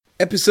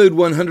Episode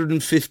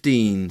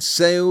 115,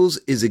 Sales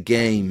is a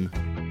Game.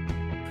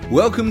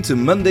 Welcome to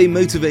Monday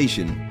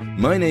Motivation.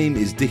 My name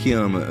is Dickie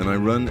Armour and I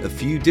run a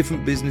few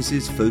different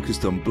businesses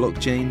focused on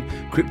blockchain,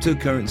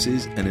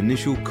 cryptocurrencies and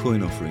initial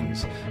coin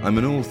offerings. I'm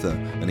an author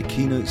and a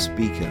keynote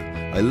speaker.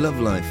 I love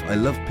life, I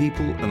love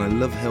people and I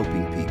love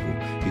helping people.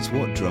 It's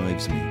what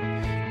drives me.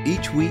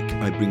 Each week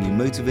I bring you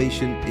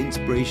motivation,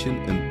 inspiration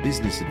and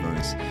business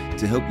advice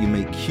to help you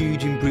make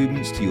huge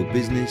improvements to your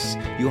business,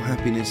 your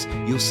happiness,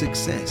 your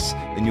success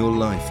and your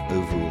life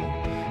overall.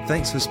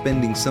 Thanks for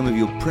spending some of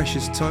your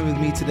precious time with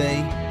me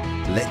today.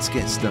 Let's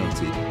get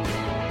started.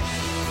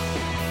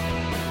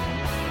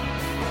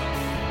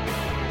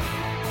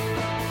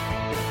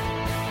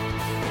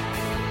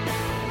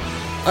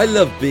 I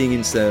love being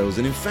in sales,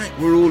 and in fact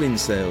we're all in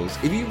sales.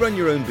 If you run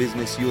your own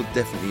business, you're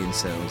definitely in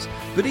sales.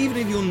 But even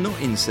if you're not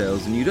in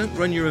sales and you don't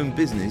run your own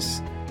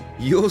business,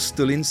 you're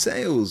still in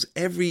sales.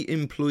 Every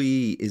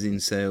employee is in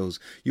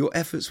sales. Your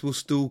efforts will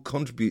still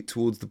contribute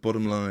towards the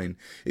bottom line.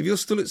 If you're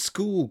still at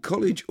school,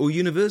 college or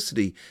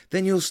university,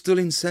 then you're still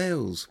in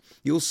sales.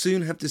 You'll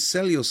soon have to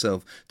sell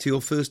yourself to your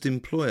first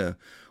employer.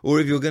 Or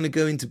if you're going to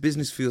go into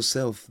business for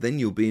yourself, then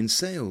you'll be in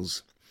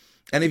sales.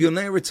 And if you're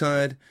now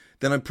retired,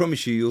 then I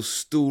promise you'll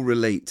still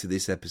relate to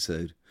this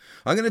episode.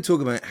 I'm going to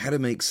talk about how to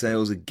make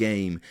sales a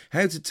game,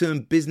 how to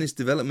turn business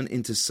development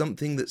into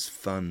something that's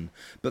fun.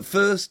 But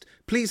first,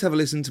 please have a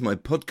listen to my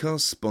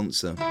podcast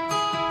sponsor.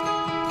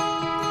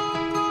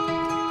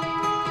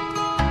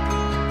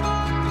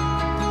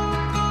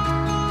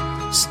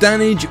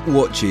 Stanage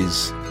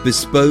Watches,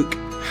 bespoke,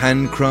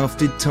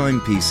 handcrafted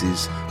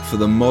timepieces for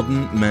the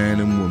modern man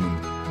and woman.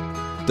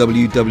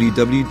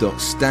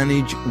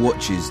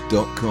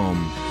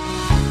 www.stanagewatches.com.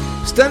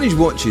 Stanage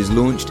Watches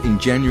launched in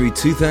January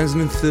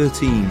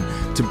 2013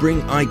 to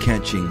bring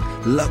eye-catching,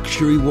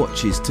 luxury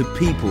watches to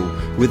people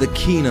with a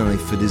keen eye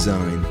for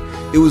design.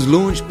 It was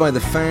launched by the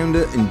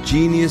founder and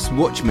genius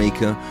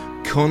watchmaker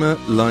Conor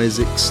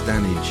Lysak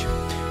Stanage.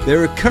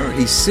 There are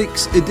currently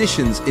 6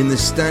 editions in the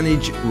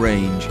Stanage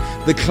range: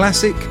 the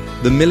Classic,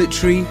 the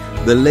Military,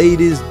 the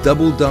Ladies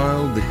Double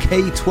Dial, the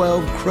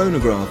K12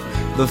 Chronograph,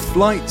 the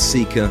Flight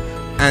Seeker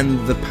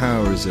and the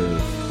Power Reserve.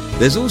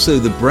 There's also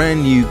the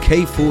brand new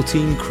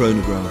K14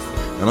 chronograph,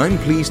 and I'm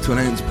pleased to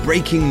announce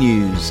breaking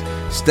news.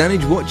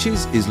 Stanage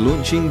Watches is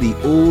launching the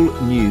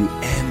all-new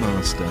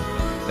Airmaster,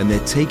 and they're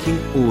taking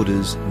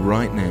orders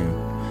right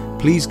now.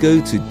 Please go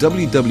to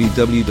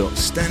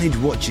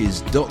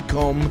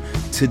www.stanagewatches.com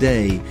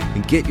today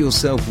and get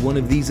yourself one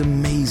of these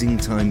amazing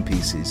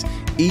timepieces,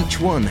 each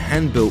one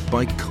hand-built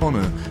by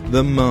Conor,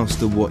 the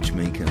master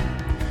watchmaker.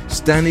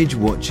 Stanage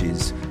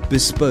Watches,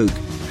 bespoke,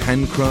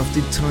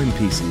 handcrafted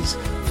timepieces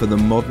for the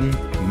modern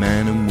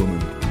man and woman.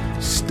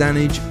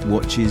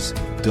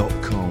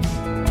 StanageWatches.com.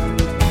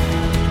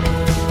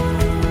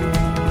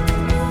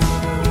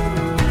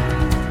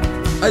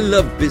 I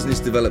love business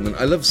development,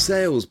 I love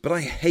sales, but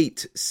I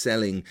hate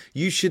selling.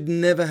 You should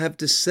never have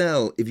to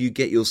sell if you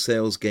get your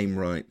sales game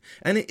right.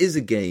 And it is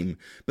a game,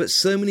 but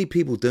so many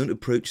people don't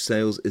approach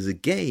sales as a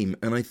game,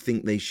 and I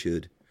think they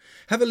should.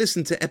 Have a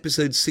listen to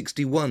episode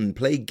 61,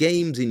 Play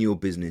Games in Your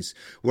Business,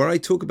 where I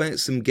talk about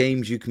some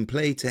games you can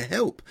play to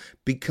help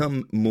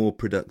become more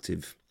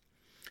productive.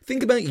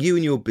 Think about you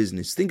and your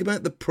business. Think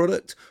about the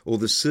product or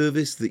the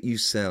service that you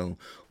sell.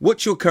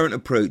 What's your current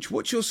approach?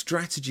 What's your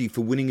strategy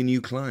for winning a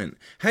new client?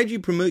 How do you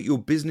promote your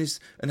business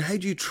and how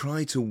do you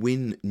try to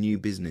win new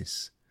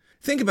business?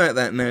 Think about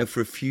that now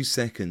for a few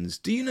seconds.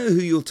 Do you know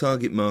who your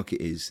target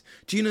market is?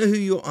 Do you know who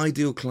your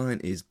ideal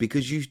client is?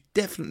 Because you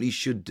definitely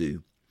should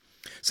do.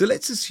 So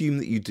let's assume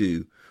that you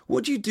do.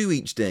 What do you do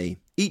each day,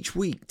 each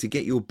week to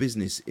get your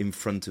business in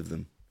front of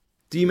them?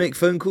 Do you make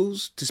phone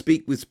calls to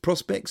speak with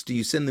prospects? Do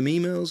you send them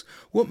emails?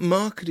 What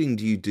marketing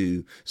do you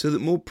do so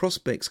that more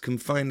prospects can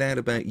find out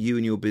about you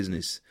and your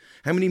business?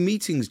 How many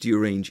meetings do you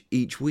arrange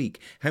each week?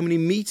 How many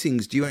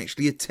meetings do you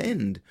actually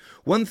attend?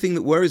 One thing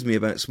that worries me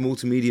about small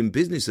to medium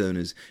business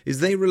owners is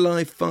they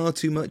rely far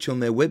too much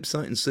on their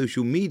website and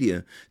social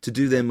media to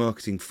do their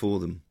marketing for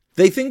them.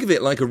 They think of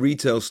it like a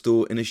retail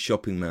store in a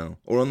shopping mall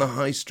or on the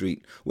high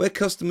street where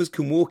customers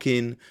can walk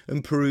in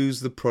and peruse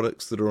the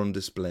products that are on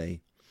display.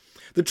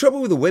 The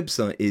trouble with a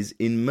website is,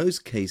 in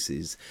most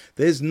cases,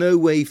 there's no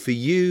way for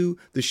you,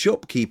 the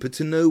shopkeeper,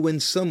 to know when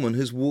someone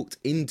has walked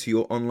into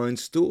your online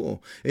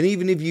store. And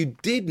even if you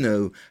did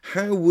know,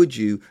 how would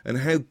you and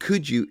how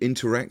could you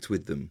interact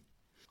with them?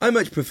 I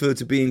much prefer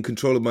to be in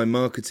control of my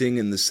marketing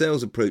and the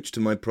sales approach to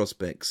my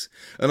prospects.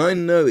 And I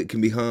know it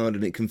can be hard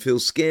and it can feel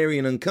scary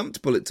and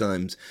uncomfortable at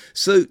times.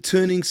 So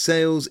turning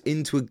sales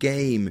into a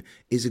game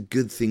is a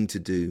good thing to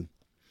do.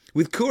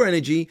 With Core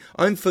Energy,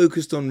 I'm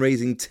focused on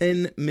raising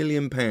 £10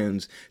 million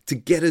to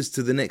get us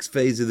to the next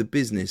phase of the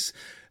business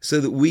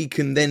so that we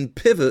can then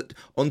pivot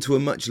onto a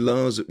much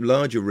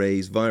larger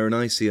raise via an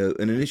ICO,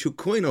 an initial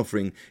coin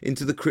offering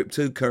into the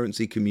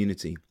cryptocurrency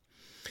community.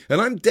 And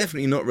I'm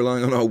definitely not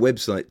relying on our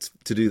website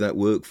to do that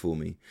work for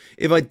me.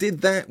 If I did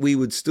that, we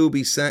would still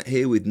be sat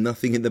here with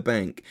nothing in the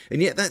bank.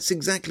 And yet that's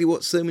exactly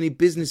what so many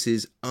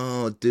businesses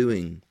are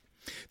doing.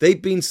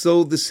 They've been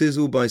sold the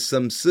sizzle by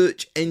some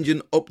search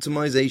engine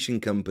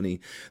optimization company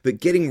that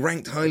getting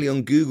ranked highly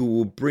on Google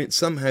will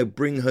somehow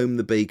bring home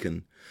the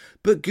bacon.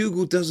 But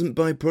Google doesn't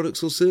buy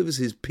products or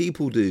services,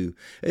 people do.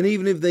 And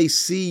even if they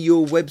see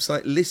your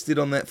website listed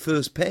on that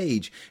first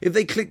page, if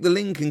they click the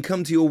link and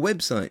come to your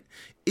website,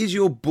 is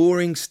your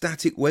boring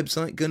static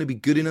website going to be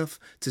good enough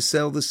to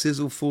sell the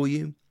sizzle for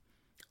you?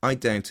 I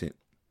doubt it.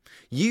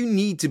 You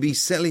need to be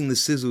selling the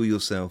sizzle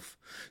yourself.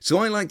 So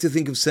I like to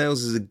think of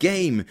sales as a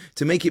game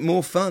to make it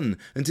more fun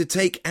and to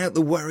take out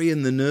the worry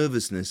and the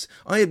nervousness.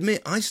 I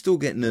admit I still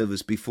get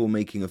nervous before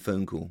making a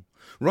phone call.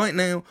 Right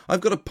now,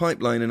 I've got a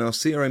pipeline in our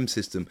CRM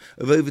system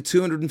of over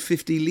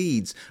 250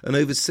 leads and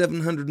over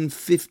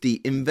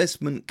 750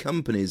 investment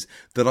companies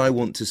that I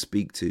want to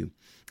speak to.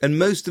 And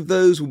most of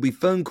those will be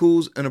phone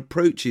calls and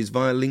approaches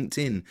via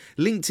LinkedIn.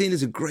 LinkedIn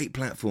is a great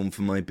platform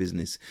for my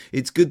business.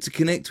 It's good to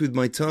connect with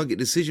my target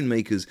decision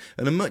makers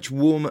and a much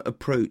warmer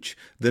approach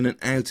than an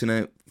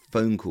out-and-out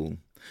phone call.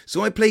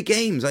 So I play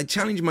games. I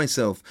challenge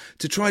myself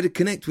to try to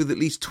connect with at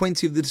least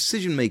 20 of the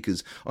decision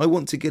makers I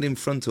want to get in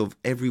front of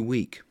every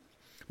week.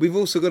 We've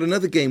also got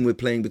another game we're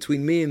playing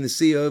between me and the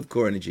CEO of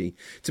Core Energy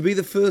to be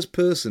the first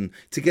person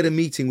to get a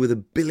meeting with a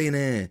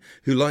billionaire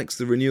who likes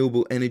the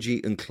renewable energy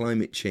and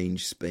climate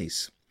change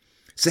space.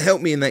 So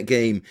help me in that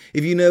game.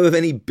 If you know of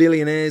any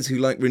billionaires who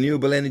like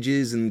renewable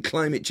energies and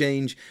climate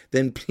change,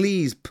 then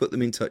please put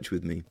them in touch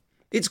with me.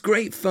 It's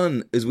great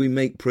fun as we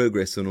make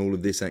progress on all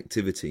of this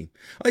activity.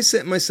 I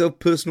set myself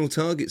personal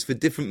targets for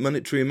different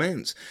monetary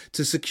amounts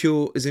to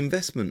secure as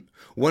investment.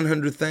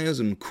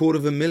 100,000,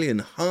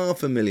 £250,000,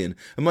 £500,000,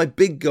 and my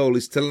big goal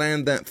is to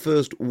land that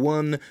first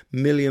 £1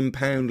 million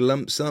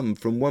lump sum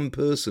from one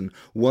person,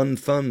 one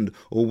fund,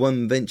 or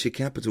one venture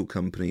capital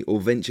company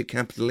or venture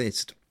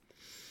capitalist.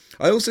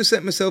 I also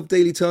set myself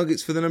daily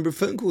targets for the number of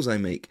phone calls I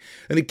make,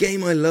 and a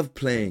game I love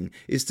playing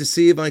is to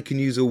see if I can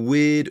use a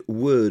weird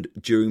word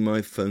during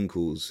my phone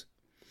calls.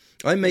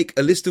 I make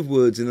a list of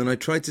words and then I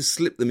try to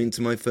slip them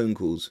into my phone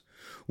calls.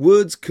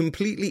 Words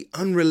completely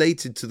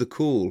unrelated to the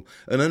call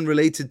and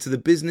unrelated to the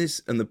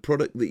business and the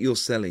product that you're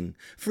selling.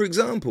 For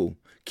example,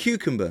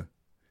 cucumber,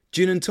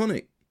 gin and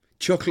tonic,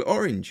 chocolate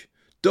orange,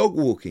 dog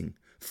walking,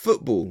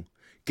 football,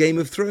 Game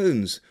of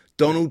Thrones,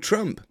 Donald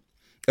Trump.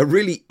 A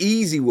really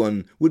easy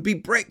one would be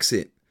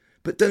Brexit.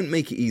 But don't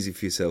make it easy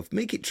for yourself.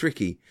 Make it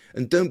tricky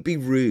and don't be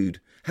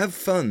rude. Have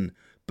fun,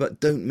 but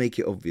don't make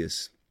it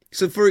obvious.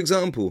 So for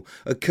example,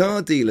 a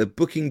car dealer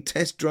booking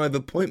test drive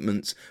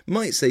appointments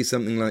might say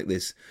something like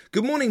this.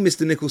 Good morning,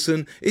 Mr.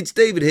 Nicholson. It's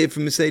David here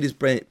from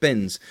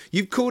Mercedes-Benz.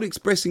 You've called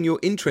expressing your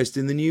interest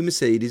in the new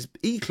Mercedes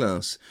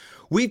E-Class.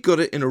 We've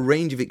got it in a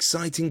range of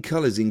exciting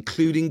colours,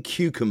 including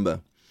cucumber.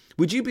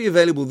 Would you be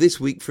available this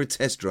week for a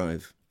test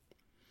drive?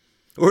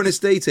 Or an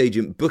estate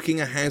agent booking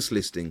a house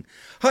listing.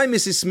 Hi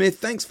Mrs. Smith,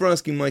 thanks for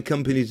asking my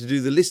company to do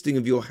the listing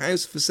of your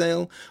house for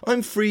sale.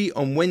 I'm free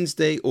on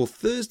Wednesday or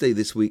Thursday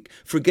this week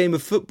for a game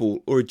of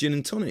football or a gin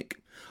and tonic.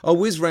 I'll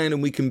whiz round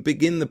and we can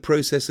begin the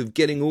process of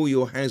getting all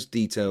your house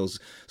details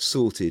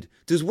sorted.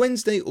 Does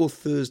Wednesday or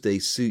Thursday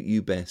suit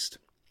you best?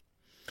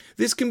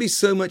 This can be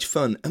so much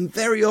fun, and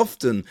very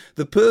often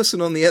the person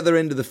on the other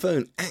end of the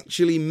phone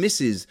actually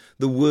misses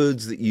the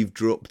words that you've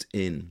dropped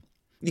in.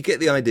 You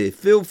get the idea.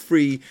 Feel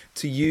free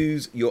to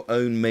use your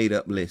own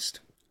made-up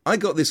list. I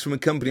got this from a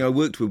company I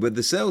worked with where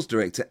the sales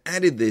director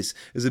added this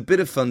as a bit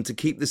of fun to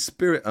keep the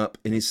spirit up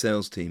in his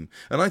sales team.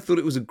 And I thought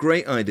it was a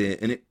great idea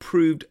and it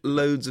proved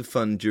loads of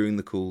fun during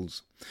the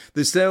calls.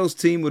 The sales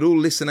team would all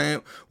listen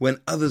out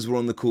when others were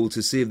on the call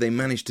to see if they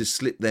managed to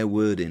slip their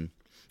word in.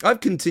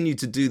 I've continued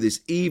to do this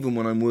even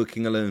when I'm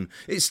working alone.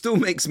 It still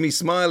makes me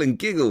smile and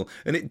giggle,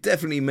 and it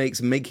definitely makes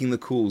making the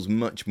calls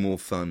much more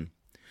fun.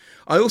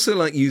 I also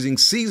like using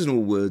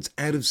seasonal words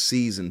out of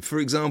season. For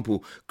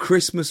example,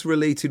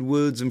 Christmas-related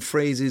words and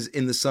phrases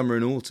in the summer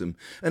and autumn,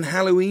 and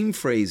Halloween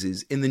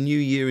phrases in the new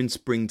year and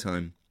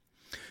springtime.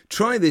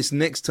 Try this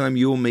next time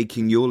you're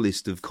making your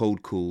list of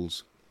cold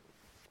calls.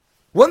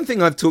 One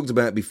thing I've talked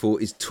about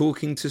before is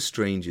talking to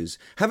strangers.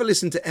 Have a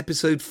listen to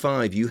episode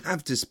 5, You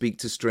Have to Speak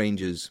to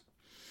Strangers.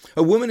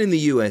 A woman in the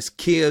US,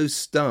 Keo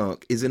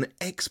Stark, is an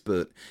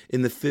expert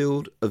in the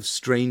field of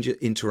stranger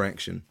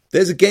interaction.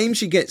 There's a game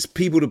she gets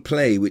people to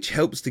play which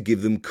helps to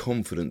give them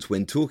confidence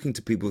when talking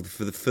to people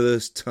for the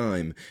first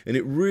time, and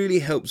it really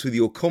helps with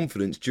your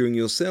confidence during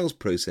your sales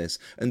process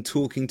and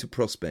talking to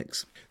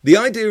prospects. The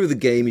idea of the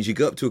game is you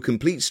go up to a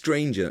complete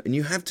stranger and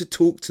you have to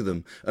talk to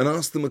them and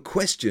ask them a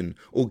question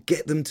or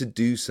get them to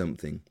do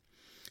something.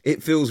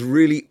 It feels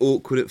really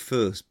awkward at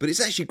first, but it's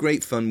actually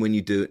great fun when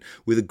you do it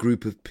with a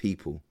group of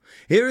people.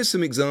 Here are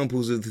some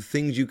examples of the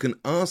things you can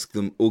ask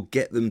them or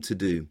get them to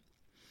do.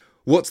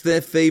 What's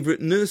their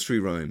favourite nursery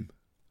rhyme?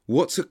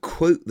 What's a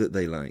quote that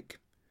they like?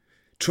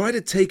 Try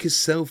to take a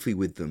selfie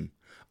with them.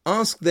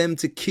 Ask them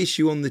to kiss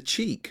you on the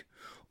cheek,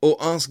 or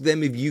ask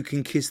them if you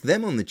can kiss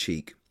them on the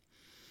cheek.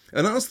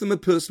 And ask them a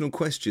personal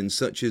question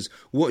such as,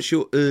 what's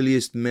your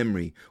earliest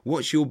memory?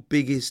 What's your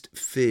biggest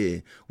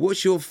fear?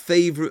 What's your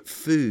favourite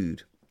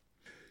food?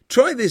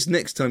 Try this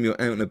next time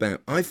you're out and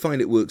about. I find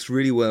it works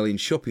really well in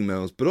shopping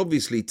malls, but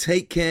obviously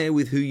take care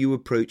with who you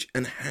approach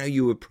and how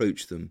you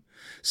approach them.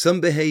 Some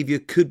behaviour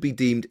could be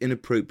deemed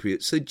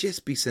inappropriate, so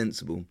just be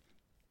sensible.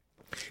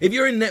 If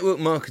you're in network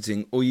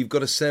marketing or you've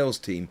got a sales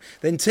team,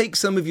 then take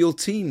some of your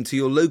team to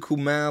your local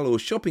mall or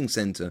shopping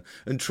centre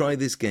and try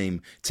this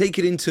game. Take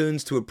it in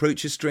turns to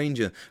approach a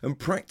stranger and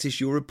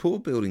practice your rapport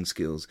building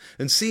skills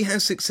and see how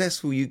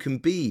successful you can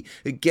be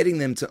at getting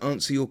them to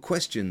answer your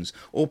questions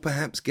or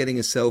perhaps getting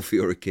a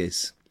selfie or a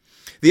kiss.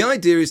 The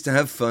idea is to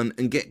have fun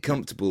and get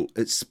comfortable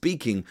at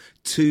speaking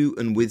to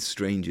and with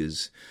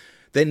strangers.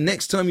 Then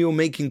next time you're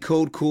making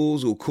cold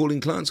calls or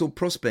calling clients or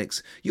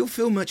prospects, you'll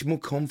feel much more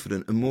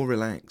confident and more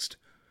relaxed.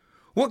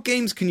 What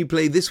games can you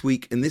play this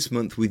week and this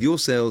month with your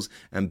sales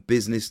and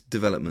business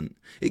development?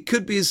 It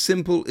could be as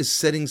simple as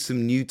setting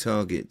some new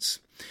targets.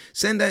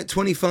 Send out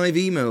 25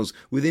 emails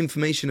with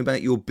information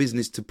about your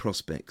business to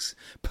prospects.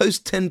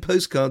 Post 10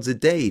 postcards a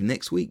day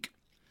next week.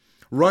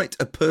 Write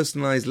a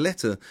personalised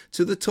letter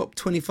to the top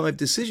 25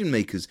 decision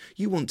makers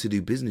you want to do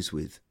business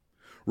with.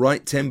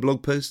 Write 10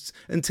 blog posts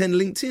and 10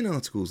 LinkedIn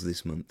articles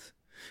this month.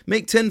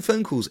 Make 10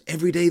 phone calls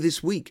every day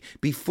this week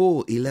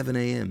before 11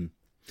 a.m.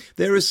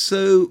 There are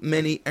so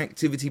many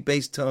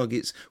activity-based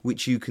targets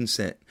which you can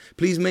set.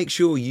 Please make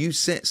sure you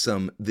set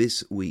some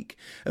this week.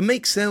 And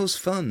make sales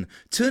fun.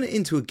 Turn it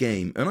into a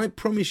game, and I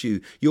promise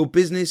you, your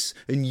business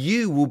and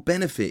you will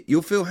benefit.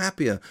 You'll feel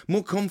happier,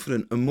 more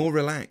confident, and more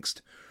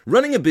relaxed.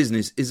 Running a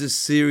business is a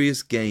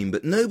serious game,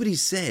 but nobody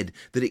said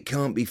that it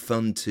can't be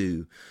fun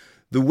too.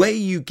 The way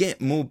you get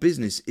more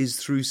business is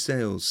through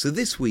sales. So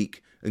this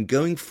week and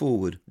going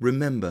forward,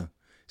 remember,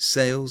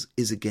 sales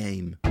is a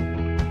game.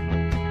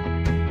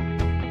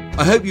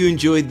 I hope you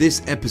enjoyed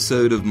this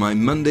episode of my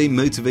Monday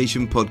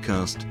Motivation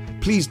Podcast.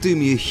 Please do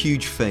me a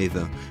huge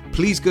favour.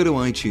 Please go to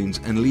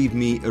iTunes and leave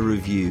me a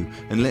review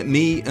and let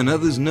me and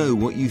others know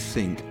what you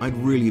think. I'd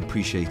really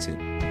appreciate it.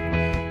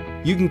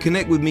 You can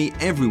connect with me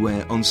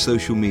everywhere on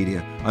social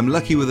media. I'm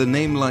lucky with a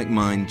name like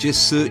mine.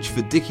 Just search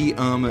for Dickie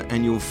Armour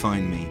and you'll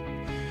find me.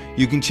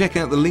 You can check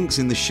out the links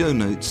in the show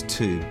notes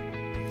too.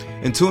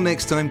 Until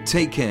next time,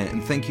 take care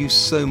and thank you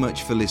so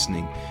much for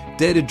listening.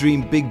 Dare to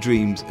dream big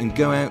dreams and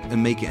go out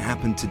and make it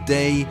happen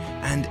today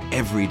and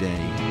every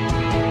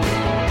day.